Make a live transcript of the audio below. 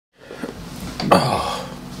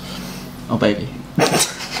Oh baby.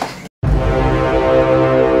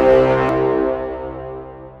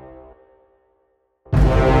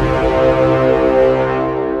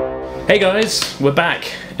 Hey guys, we're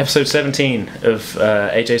back. Episode 17 of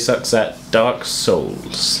AJ Sucks at Dark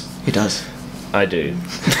Souls. He does. I do.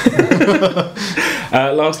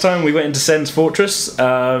 Last time we went into Sen's Fortress.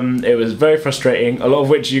 It was very frustrating, a lot of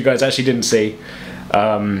which you guys actually didn't see.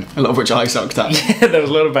 A lot of which I sucked at. Yeah, there was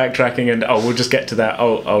a lot of backtracking and we'll just get to that.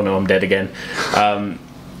 Oh no, I'm dead again. The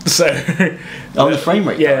frame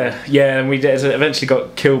rate. Yeah, and we eventually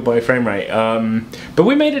got killed by frame rate. But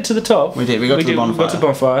we made it to the top. We did. We got to the bonfire. We got to the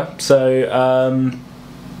bonfire. So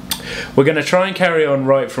we're going to try and carry on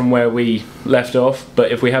right from where we left off.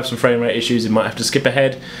 But if we have some frame rate issues, we might have to skip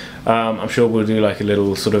ahead. I'm sure we'll do like a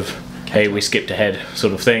little sort of, hey, we skipped ahead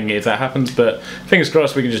sort of thing if that happens. But fingers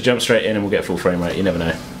crossed, we can just jump straight in and we'll get full frame rate. You never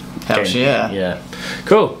know. Helps, yeah. Yeah.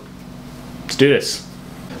 Cool. Let's do this.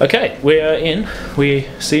 Okay, we are in. We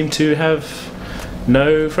seem to have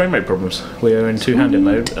no frame rate problems. We are in two-handed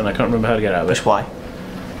mode, and I can't remember how to get out of it. Which why?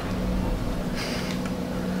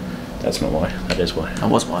 That's not why. That is why. That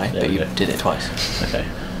was why, but you did it twice. Okay.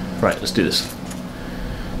 Right, let's do this.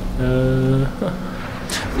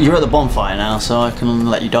 You're at the bonfire now, so I can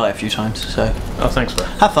let you die a few times. So. Oh, thanks, bro.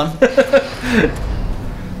 Have fun.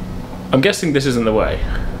 I'm guessing this isn't the way.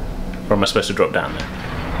 Or am I supposed to drop down there?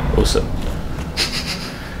 Awesome.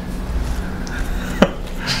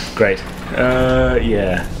 Great.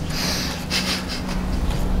 Yeah.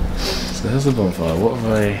 So there's the bonfire. What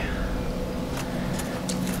have I...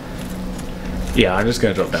 Yeah, I'm just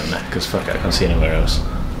going to drop down there, because fuck it, I can't see anywhere else.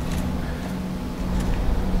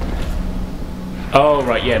 Oh,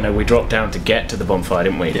 right, yeah, no, we dropped down to get to the bonfire,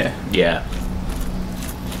 didn't we? Yeah. Yeah.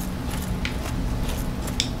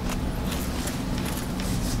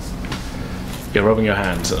 You're rubbing your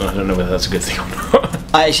hands. I don't know whether that's a good thing or not.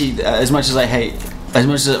 I actually, as much as I hate... As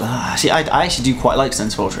much as see, I actually do quite like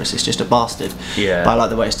Sen's Fortress. It's just a bastard. Yeah. But I like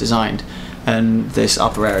the way it's designed, and this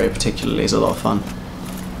upper area particularly is a lot of fun.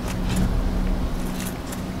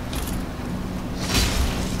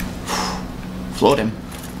 Floored him.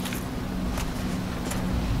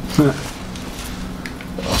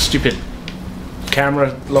 Oh, stupid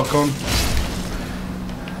camera lock on.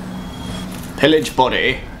 Pillage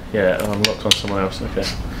body. Yeah, I'm locked on someone else. Okay.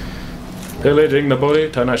 Pillaging the body.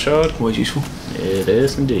 Tynite shard. Always useful. It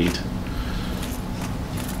is indeed.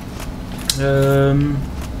 Well,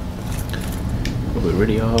 we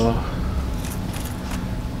really are.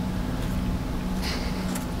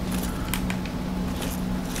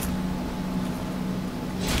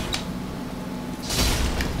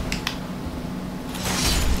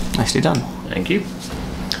 Nicely done. Thank you.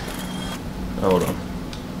 Hold on.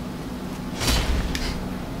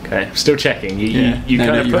 Okay, still checking. You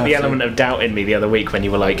kind of put the element of doubt in me the other week when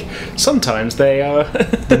you were like, sometimes they are...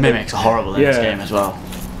 The mimics are horrible in this game as well.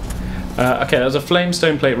 Okay, there's a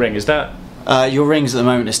flamestone plate ring. Is that... your rings at the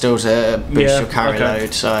moment are still to boost your carry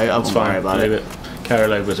load, so I won't worry about it. Carry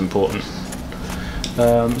load was important.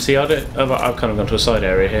 See, I've kind of gone to a side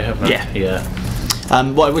area here, haven't I? Yeah.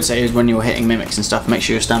 What I would say is when you're hitting mimics and stuff, make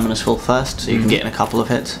sure your stamina's full first, so you can get in a couple of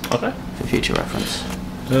hits. Okay. For future reference.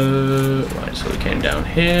 Right, so we came down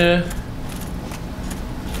here.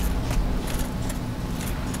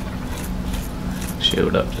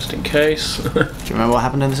 Shield up just in case. Do you remember what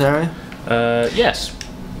happened in this area? Yes.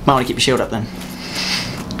 Might want to keep your shield up then.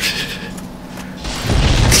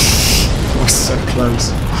 We're so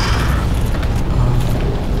close.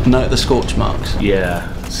 Note the scorch marks. Yeah,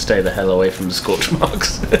 stay the hell away from the scorch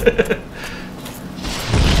marks.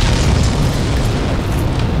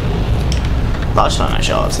 Large tynite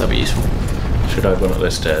shards, they'll be useful. Should I have gone up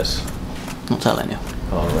those stairs? Not telling you.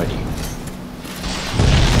 Alrighty.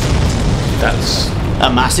 That's... A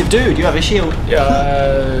massive dude, you have a shield.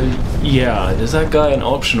 Yeah, is that guy an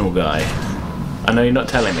optional guy? I know you're not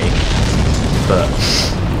telling me, but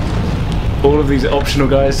all of these optional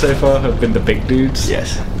guys so far have been the big dudes.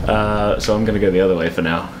 Yes. So I'm going to go the other way for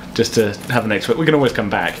now, just to have an extra... We can always come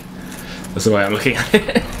back. That's the way I'm looking at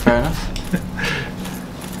it. Fair enough.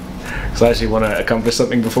 So I actually want to accomplish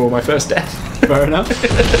something before my first death. Fair enough.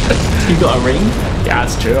 You got a ring? Yeah,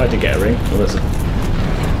 that's true. I did get a ring. Well, listen.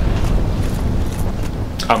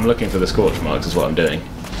 I'm looking for the scorch marks is what I'm doing.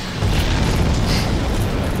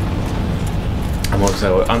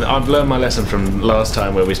 I've learned my lesson from last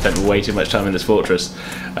time where we spent way too much time in this fortress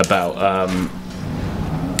about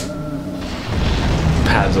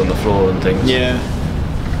pads on the floor and things. Yeah.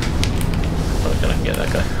 I can get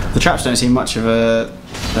that guy. The traps don't seem much of a...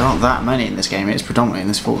 There aren't that many in this game, it's predominantly in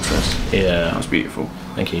this fortress. Yeah. That's beautiful.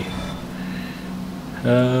 Thank you.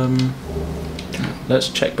 let's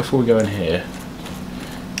check before we go in here.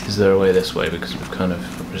 Is there a way this way? Because we've kind of...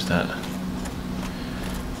 What is that?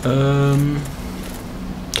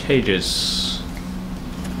 Cages.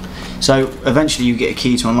 So eventually you get a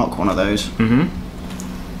key to unlock one of those.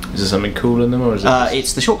 Is there something cool in them, or is it?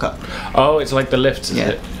 It's the shortcut. Oh, it's like the lifts, is Yeah.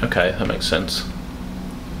 it? Okay, that makes sense.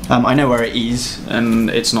 I know where it is, and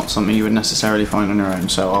it's not something you would necessarily find on your own,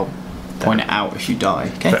 so I'll point it out if you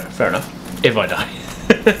die. Okay. Fair enough. If I die.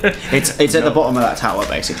 It's at the bottom of that tower,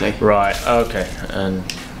 basically. Right. Okay. And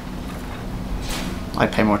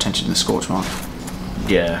I'd pay more attention to the scorch mark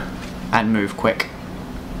yeah. and move quick.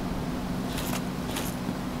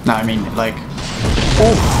 No, I mean like.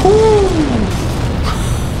 Oh.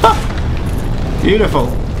 Beautiful.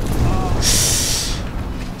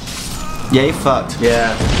 Yeah, you fucked.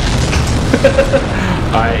 Yeah.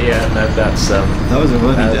 That's That was a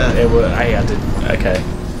worthy death. I had to. Okay.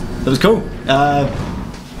 That was cool.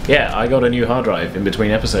 Yeah, I got a new hard drive in between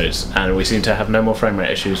episodes, and we seem to have no more frame rate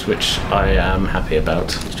issues, which I am happy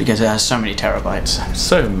about. It's because it has so many terabytes.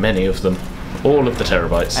 So many of them. All of the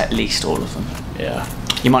terabytes. At least all of them. Yeah.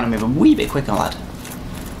 You might move a wee bit quicker, lad.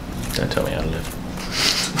 Don't tell me how to live.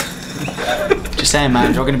 Just saying,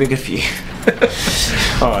 man, you're going to be good for you.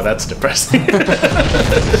 Oh, that's depressing.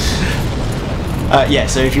 Yeah,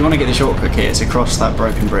 so if you want to get the shortcut key, it's across that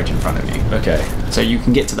broken bridge in front of you. Okay. So you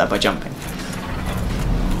can get to that by jumping.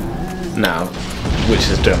 Now, which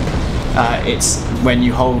is jump? It's when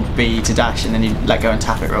you hold B to dash and then you let go and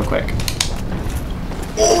tap it real quick.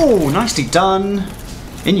 Oh, nicely done.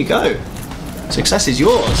 In you go. Success is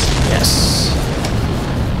yours. Yes.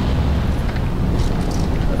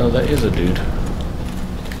 Oh, that is a dude.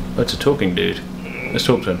 Oh, it's a talking dude. Let's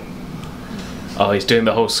talk to him. Oh, he's doing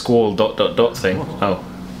the whole squall ... thing. Oh.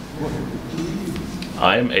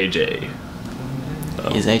 I am AJ. Oh,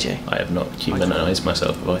 Here's AJ. I have not humanized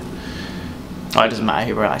myself, have I? Oh, it doesn't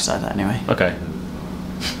matter who I said that anyway. Okay.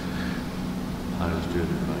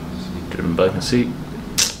 Driven by conceit.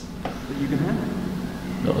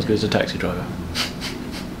 Not as good as a taxi driver.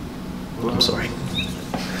 I'm sorry.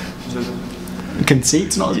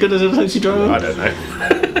 Conceit's not as good as a taxi driver? I don't know.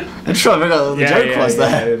 I'm trying to figure out what the joke was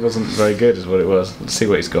there. It wasn't very good is what it was. Let's see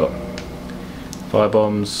what he's got. Fire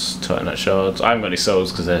bombs, titanite shards. I haven't got any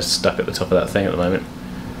souls because they're stuck at the top of that thing at the moment.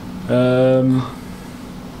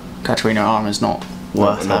 Katarina armor's not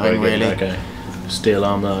worth Not having, very good, really. Okay. Steel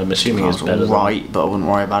armor, I'm assuming is better. Right, but I wouldn't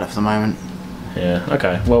worry about it for the moment. Yeah,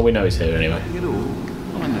 okay. Well, we know he's here anyway.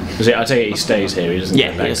 Because I take it he stays here, he doesn't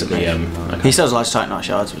Yeah, go back he to doesn't the... He still has large titanite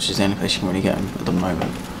shards, which is the only place you can really get them at the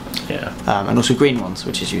moment. Yeah. And also green ones,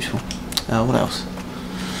 which is useful. What else?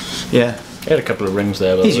 Yeah. He had a couple of rings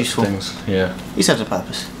there, but He's useful. things. Yeah. He serves a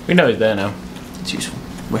purpose. We know he's there now. It's useful.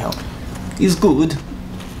 We help. He's good.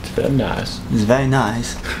 It's very nice. He's very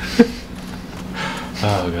nice.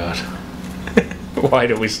 Oh god. Why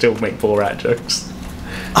do we still make Borat jokes?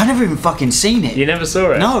 I've never even fucking seen it. You never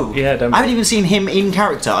saw it? No. Yeah, don't I haven't even seen him in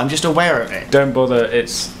character. I'm just aware of it. Don't bother,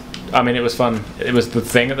 it's... I mean, it was fun. It was the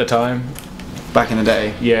thing at the time. Back in the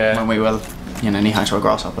day. Yeah. When we were, knee high to a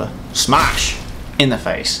grasshopper. Smash! In the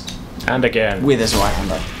face. And again. With his right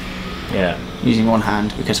hander. Yeah. Using one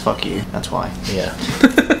hand because fuck you. That's why. Yeah.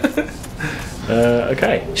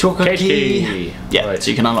 Okay. Shortcut Cage key. Yeah. Right. So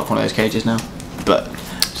you can unlock one of those cages now. But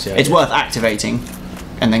See, it's worth activating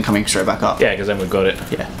and then coming straight back up. Yeah, because then we've got it.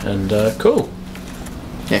 Yeah. And cool.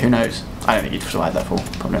 Yeah, who knows? I don't think you'd survive that fall.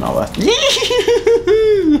 Probably not worth.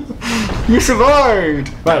 You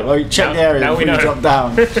survived! Right, well, check the area now before we know. you drop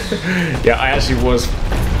down. Yeah, I actually was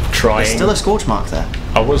trying. There's still a scorch mark there.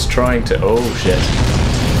 I was trying to. Oh shit.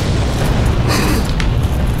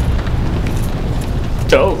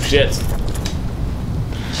 Oh shit.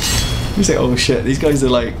 You say, oh shit, these guys are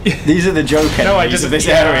like, these are the joke No, I enemies just of this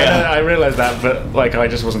yeah, area. I realised that, but like I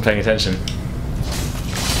just wasn't paying attention.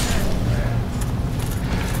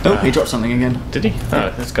 Oh, he dropped something again. Did he? Oh,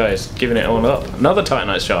 this guy is giving it all up. Another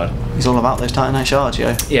titanite shard. He's all about those titanite shards,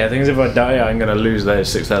 yo. Yeah, the thing is, if I die, I'm going to lose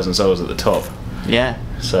those 6,000 souls at the top. Yeah.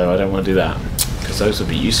 So I don't want to do that because those would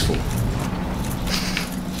be useful.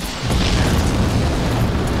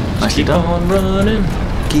 Nicely Keep done. on running.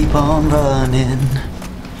 Keep on running.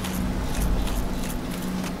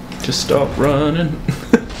 Just stop running.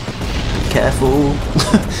 Careful.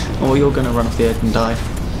 Or you're gonna run off the edge and die.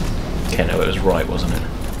 Okay, no, it was right, wasn't it?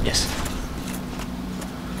 Yes.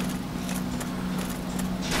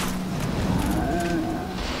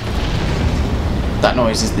 That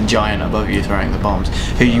noise is the giant above you throwing the bombs.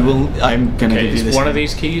 Who you will... I'm gonna Okay, give you is this. one of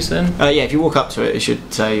these keys then? Yeah, if you walk up to it, it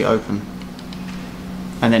should say open.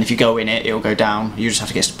 And then if you go in it, it'll go down. You just have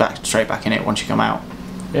to get straight back in it once you come out.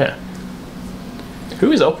 Yeah.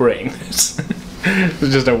 Who is operating this? It's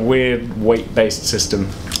just a weird weight-based system.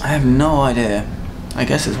 I have no idea. I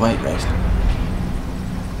guess it's weight-based.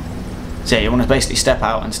 So yeah, you want to basically step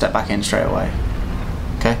out and step back in straight away.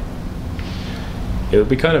 Okay? It would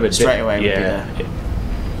be kind of a Straight away would be yeah. there.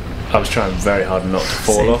 I was trying very hard not to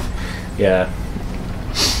fall See? off. Yeah.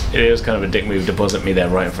 It was kind of a dick move to deposit me there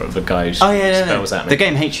right in front of the guy who spells at me. The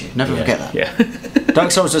game hates you. Never forget that. Yeah.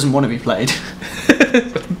 Dark Souls doesn't want to be played.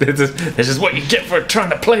 This is what you get for trying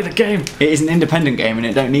to play the game. It is an independent game and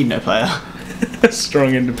it don't need no player.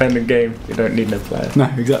 Strong independent game. You don't need no player. No,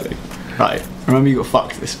 exactly. Right. Remember you got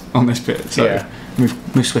fucked on this bit. So Yeah.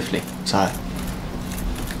 move swiftly. So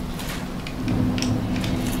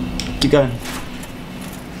keep going.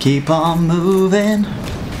 Keep on moving.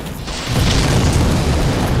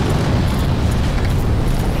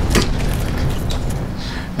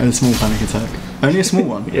 And a small panic attack. Only a small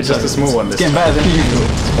one. Yeah, just a small one. It's getting better than usual.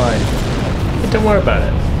 It's fine. But don't worry about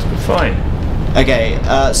it. It's fine. Okay,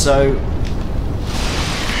 so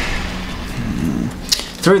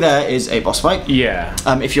through there is a boss fight. Yeah.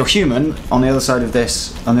 If you're human, on the other side of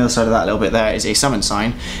this, on the other side of that little bit there is a summon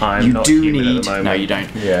sign. I'm not human at the moment. No, you don't.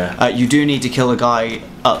 Yeah. You do need to kill a guy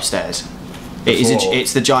upstairs.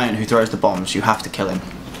 It's the giant who throws the bombs. You have to kill him,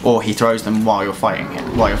 or he throws them while you're fighting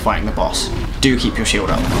him. While you're fighting the boss, do keep your shield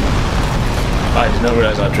up. I did not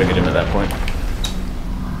realise I triggered him at that point.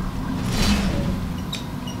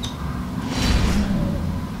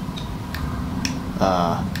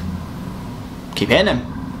 Keep hitting him.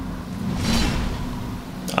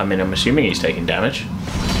 I mean, I'm assuming he's taking damage.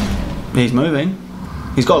 He's moving.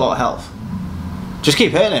 He's got a lot of health. Just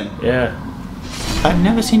keep hitting him. Yeah. I've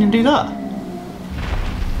never seen him do that.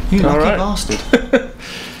 You lucky Alright. bastard.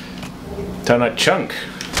 Turn like chunk.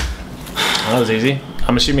 That was easy.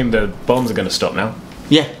 I'm assuming the bombs are going to stop now.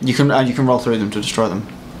 Yeah, you can roll through them to destroy them.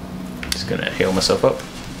 Just going to heal myself up.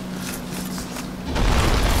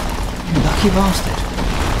 You lucky bastard.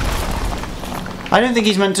 I don't think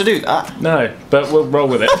he's meant to do that. No, but we'll roll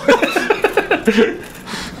with it.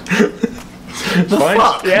 The Fine.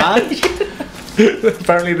 fuck, Yeah. man?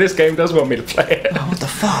 Apparently this game does want me to play it. Oh, what the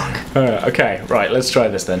fuck? Okay, right, let's try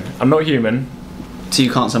this then. I'm not human. So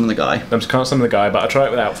you can't summon the guy? I can't summon the guy, but I'll try it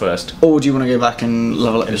without first. Or do you want to go back and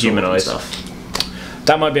level up And your sword humanise. stuff?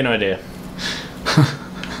 That might be an idea.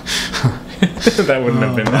 That wouldn't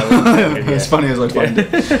have been that. As funny as I find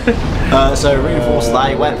it. So reinforce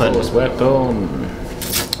thy weapon. Reinforce weapon.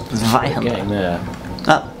 Violent. Getting there.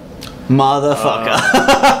 Oh. Motherfucker.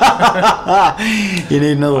 You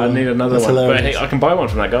need another one. I need another That's one. But hilarious. hey, I can buy one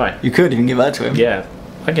from that guy. You could, you can give that to him. Yeah,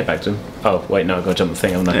 I can get back to him. Oh, wait, no, I've got to jump the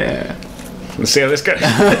thing, haven't I? Yeah. Let's see how this goes.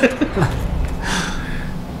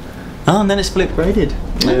 Oh, and then it's split graded.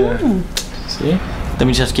 Yeah. See? Then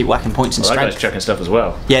we just have to keep whacking points and Well, that strength. guy's chucking stuff as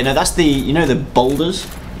well. Yeah, no, that's the, you know the boulders?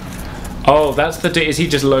 Oh, that's the is he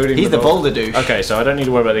just loading He's the boulder douche. Okay, so I don't need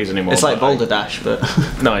to worry about these anymore. It's like but Boulder Dash, but...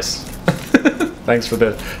 Nice. Thanks for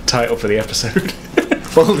the title for the episode.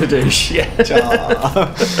 Boulder douche. Yeah.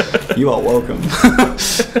 You are welcome.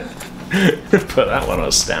 Put that one on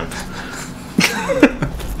a stamp.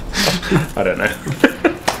 I don't know.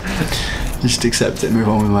 Just accept it and move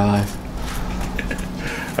on with my life.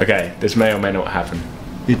 Okay, this may or may not happen.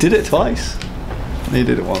 You did it twice. And you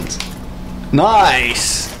did it once.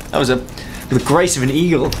 Nice! That was with the grace of an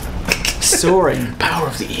eagle. Soaring. Power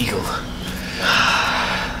of the eagle.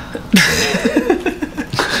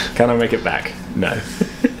 Can I make it back? No.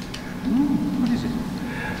 What is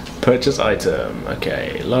it? Purchase item.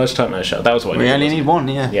 Okay, large type measure shot. That was what We you only wanted. need one,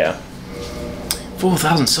 yeah. Yeah.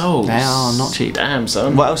 4,000 souls. They are not cheap. Damn,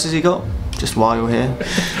 son. What else has he got? Just while you're here.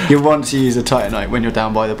 You want to use a Titanite when you're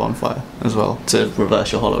down by the bonfire as well to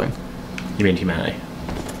reverse your hollowing. You mean humanity?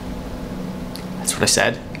 That's what I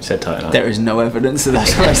said. You said Titanite. There is no evidence that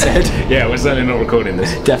that's what I said. Yeah, we're certainly not recording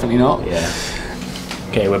this. Definitely not. Yeah.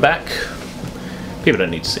 Okay, we're back. People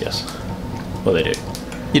don't need to see us. Well, they do.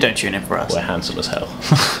 You don't tune in for us. We're handsome as hell.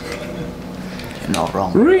 You're not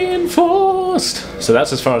wrong. Reinforced! So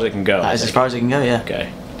that's as far as it can go. That is as far as it can go, yeah.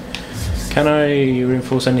 Okay. Can I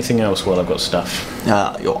reinforce anything else while I've got stuff?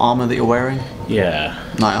 Your armour that you're wearing? Yeah.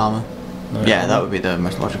 Knight armour? Night Yeah, armour. that would be the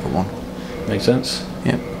most logical one. Makes sense.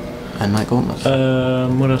 Yep. And Knight gauntlets.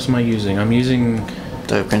 What else am I using? I'm using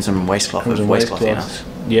The Crimson Waistcloth with waistcloth, waistcloth.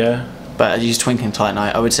 Yeah. But I use Twinkling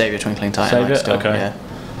Titanite. I would save your Twinkling Titanite Save it? still. Okay.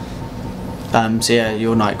 Yeah. So yeah,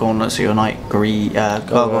 your Knight gauntlets, so your Knight Twinkling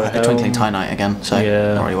Titanite again. So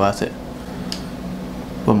Yeah. not really worth it.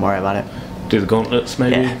 Wouldn't worry about it. Do the gauntlets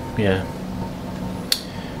maybe? Yeah.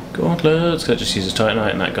 Gauntlets. That just uses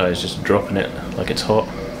Titanite and that guy's just dropping it like it's hot.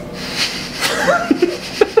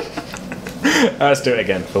 Let's do it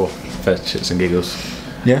again for shits and giggles.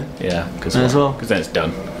 Yeah. Yeah, because May as well. then it's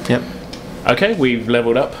done. Yep. Okay, we've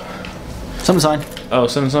leveled up. Summon sign. Oh,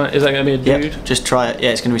 summon sign. Is that going to be a dude? Yep. Just try it.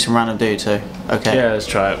 Yeah, it's going to be some random dude too. Okay. Yeah, let's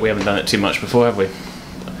try it. We haven't done it too much before, have we?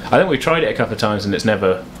 I think we've tried it a couple of times and it's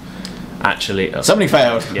never actually... Somebody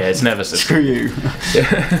failed. Yeah, it's never... Screw you.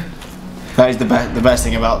 Yeah. That is the best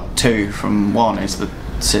thing about 2 from 1 is the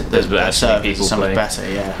actually people so much playing. better.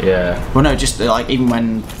 Yeah. Yeah. Well, no, just like even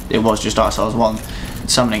when it was just Dark Souls 1,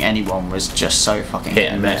 summoning anyone was just so fucking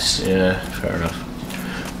Hit and miss. Yeah, fair enough.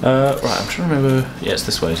 Right, I'm trying to remember... Yeah, it's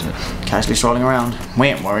this way, isn't it? Casually strolling around. We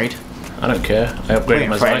ain't worried. I don't care. I upgraded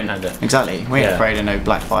my right hander. Exactly. We ain't afraid of no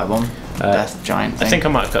black firebomb. Death giant thing. I think I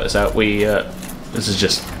might have cut this out. This is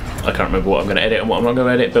just... I can't remember what I'm going to edit and what I'm not going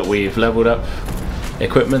to edit, but we've leveled up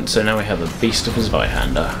equipment, so now we have a beast of a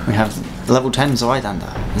Zweihander. We have level 10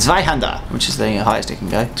 Zweihander. Zweihander, which is the highest it can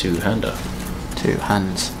go. Two-hander. 2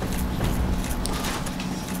 hands.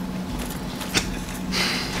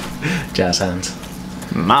 Jazz hands.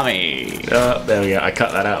 Mummy! Oh, there we go. I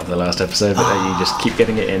cut that out of the last episode, but you just keep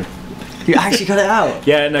getting it in. You actually cut it out?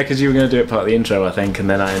 Yeah, no, because you were going to do it part of the intro, I think, and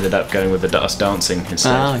then I ended up going with us dancing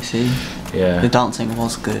instead. Oh, I see. Yeah. The dancing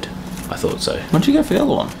was good. I thought so. When did you go for the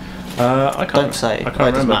other one? I can't. Don't say. I can't Well,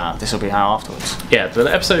 it doesn't remember. matter. This will be how afterwards. Yeah, the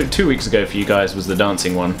episode 2 weeks ago for you guys was the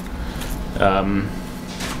dancing one. It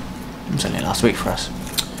was only last week for us.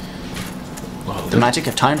 Well, The magic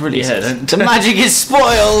of timed releases. Yeah, the magic is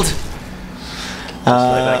spoiled! Just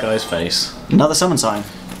like that guy's face. Another summon sign.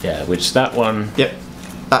 Yeah, which that one... Yep.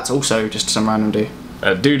 That's also just some random dude.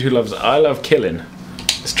 A dude who loves... I love killing.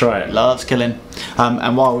 Let's try it. Loves killing.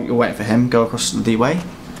 And while you're waiting for him, go across the way.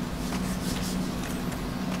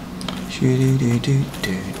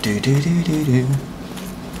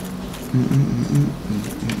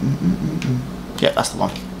 Yeah, that's the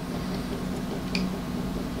one.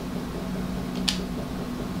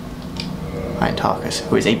 Iron Tarkus,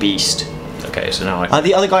 who is a beast. Okay, so now I...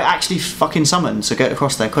 The other guy actually fucking summoned, so get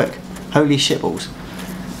across there quick. Holy shitballs.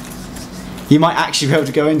 You might actually be able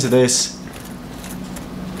to go into this.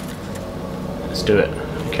 Let's do it.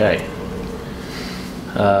 Okay.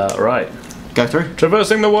 Right. Go through.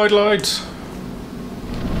 Traversing the white light.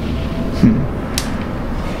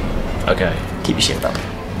 Okay. Keep your shield up.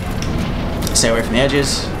 Stay away from the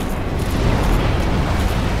edges.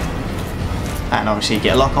 And obviously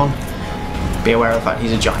get a lock on. Be aware of the fact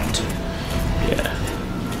he's a giant. Yeah.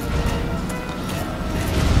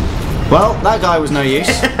 Well, that guy was no use.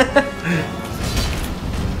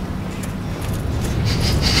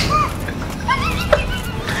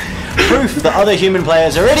 Proof that other human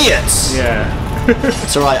players are idiots! Yeah.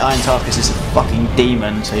 It's alright, Iron Tarkus is a fucking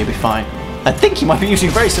demon, so you'll be fine. I think he might be using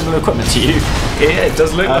very similar equipment to you. Yeah, it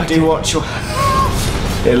does look like... Do watch your...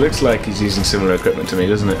 It looks like he's using similar equipment to me,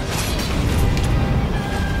 doesn't it?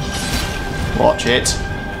 Watch it.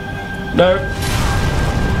 No.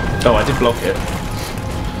 Oh, I did block it.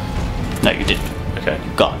 No, you didn't. Okay.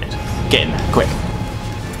 You got it. Get in there, quick.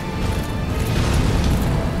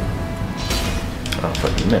 Oh, I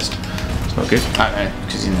fucking missed. It's not good. I don't know,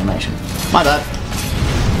 because he's in animation. My bad.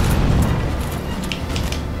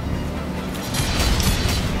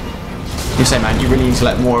 You say, man, you really need to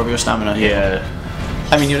let more of your stamina here. Yeah.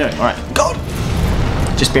 I mean, you're doing alright. God!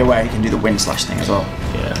 Just be aware you can do the wind slash thing as well.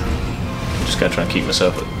 Yeah. I'm just gonna try and keep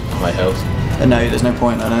myself at high health. No, there's no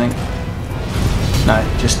point, I don't think. No,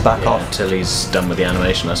 just back off. Until he's done with the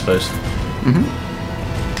animation, I suppose.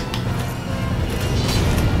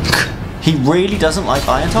 He really doesn't like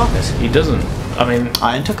Iron Tarkus. He doesn't. I mean,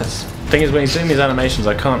 Iron took us. thing is, when he's doing these animations,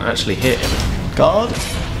 I can't actually hit him. God.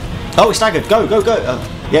 Oh, he's staggered. Go, go, go.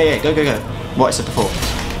 Yeah, go, go, go. What I said before.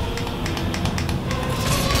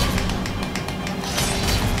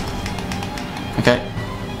 Okay.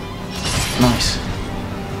 Nice.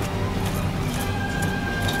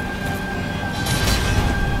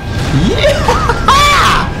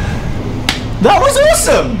 Yeah! That was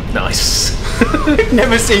awesome! Nice. I've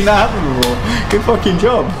never seen that happen before. Good fucking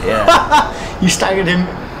job. Yeah. You staggered him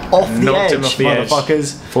off the Knocked edge, him off the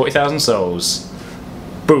motherfuckers. edge. 40,000 souls.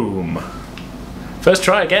 Boom. First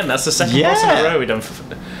try again. That's the second boss in a row we've done.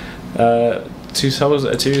 2 souls,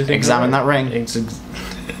 2 things. Examine that ring.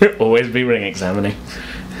 Always be ring examining.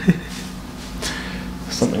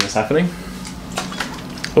 Something is happening.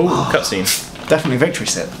 Oh, cutscene. Definitely victory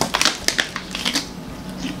sip.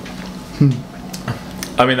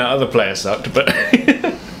 I mean, that other player sucked, but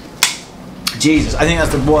Jesus, I think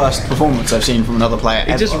that's the worst performance I've seen from another player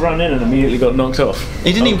he ever. just ran in and immediately got knocked off.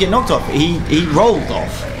 He didn't even get knocked off. He rolled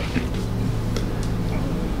off.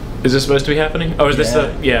 Is this supposed to be happening? Oh, is this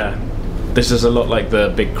the... Yeah. This is a lot like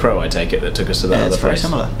the big crow, I take it, that took us to that other it's very place.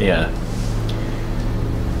 similar. Yeah.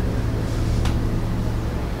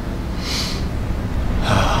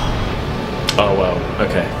 Oh well,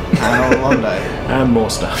 okay. And Orlando. And more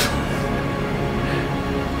stuff.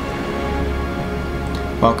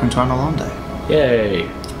 Welcome to Orlando. Yay!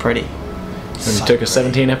 It's pretty. And it took us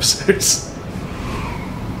 17 episodes.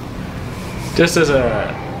 Just as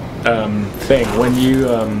a thing, when you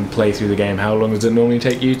play through the game, how long does it normally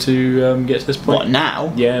take you to get to this point? What,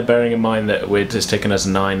 now? Yeah, bearing in mind that it's taken us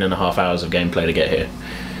 9.5 hours of gameplay to get here.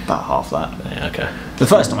 About half that. Yeah, okay. The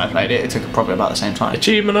first time I played it, it took probably about the same time.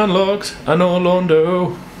 Achievement unlocked, an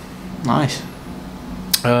Orlando. Nice.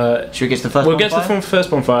 Should we get to the first We'll bonfire? get to the first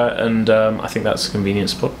bonfire, and I think that's a convenient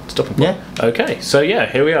stopping point. Yeah. Okay, so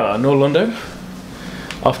yeah, here we are, in Orlando.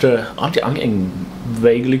 After I'm getting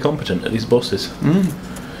vaguely competent at these bosses.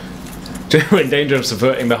 We're in danger of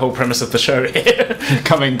subverting the whole premise of the show here.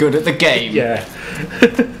 Coming good at the game. Yeah.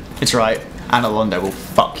 It's right. Orlando will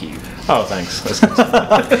fuck you. Oh, thanks. That's good.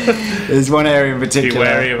 There's one area in Be particular.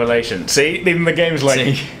 wary of elation. See, even the game's like...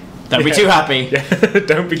 See? Don't be too happy. Yeah.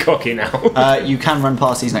 Don't be cocky now. You can run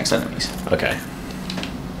past these next enemies. Okay.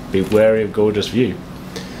 Be wary of gorgeous view.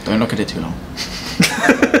 Don't look at it too long.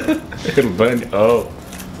 It'll burn you. Oh.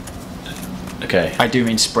 Okay. I do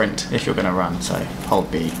mean sprint if you're going to run, so hold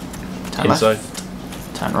B. Turn Inside. left.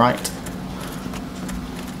 Turn right.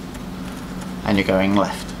 And you're going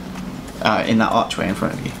left. In that archway in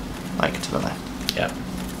front of you. Like to the left. Yeah.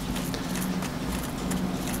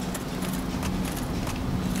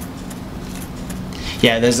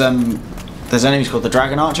 Yeah, there's enemies called the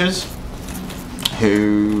Dragon Archers,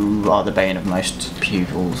 who are the bane of most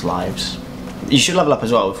pupils' lives. You should level up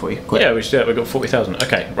as well before you quit. Yeah, we should do it. We've got 40,000.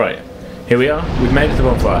 Okay, right. Here we are. We've made it to the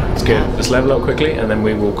bonfire. It's good. Let's level up quickly, and then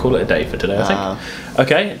we will call it a day for today, I think.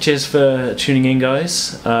 Okay, cheers for tuning in,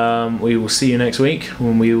 guys. We will see you next week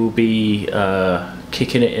when we will be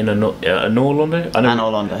kicking it in an Orlando? An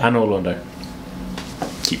Orlando. An Orlando.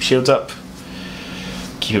 Keep shields up.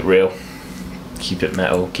 Keep it real. Keep it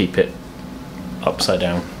metal. Keep it upside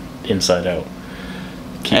down. Inside out.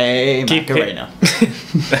 Hey, keep Macarena.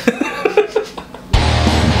 it.